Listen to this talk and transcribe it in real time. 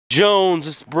Jones,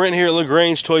 it's Brent here at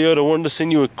LaGrange Toyota. Wanted to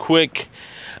send you a quick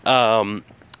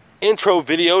intro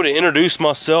video to introduce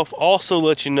myself. Also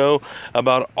let you know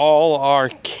about all our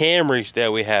Camrys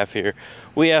that we have here.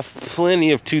 We have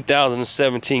plenty of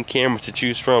 2017 Camrys to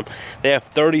choose from. They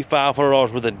have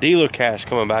 $3,500 worth of dealer cash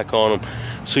coming back on them,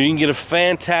 so you can get a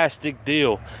fantastic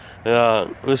deal.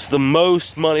 This is the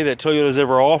most money that Toyota's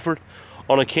ever offered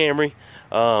on a Camry.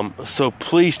 So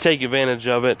please take advantage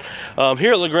of it.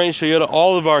 Here at LaGrange Toyota,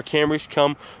 all of our Camrys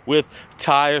come with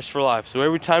tires for life. So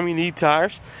every time you need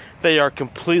tires, they are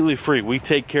completely free. We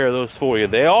take care of those for you.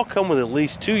 They all come with at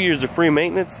least 2 years of free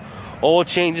maintenance, oil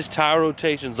changes, tire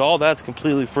rotations, all that's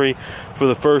completely free for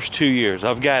the first 2 years.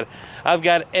 I've got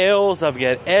L's, I've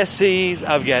got SEs,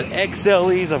 I've got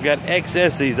XLEs, I've got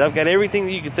XSEs. I've got everything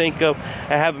that you can think of.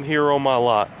 I have them here on my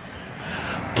lot.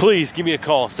 Please give me a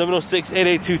call,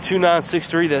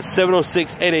 706-882-2963. That's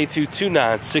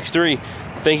 706-882-2963.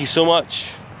 Thank you so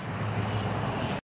much.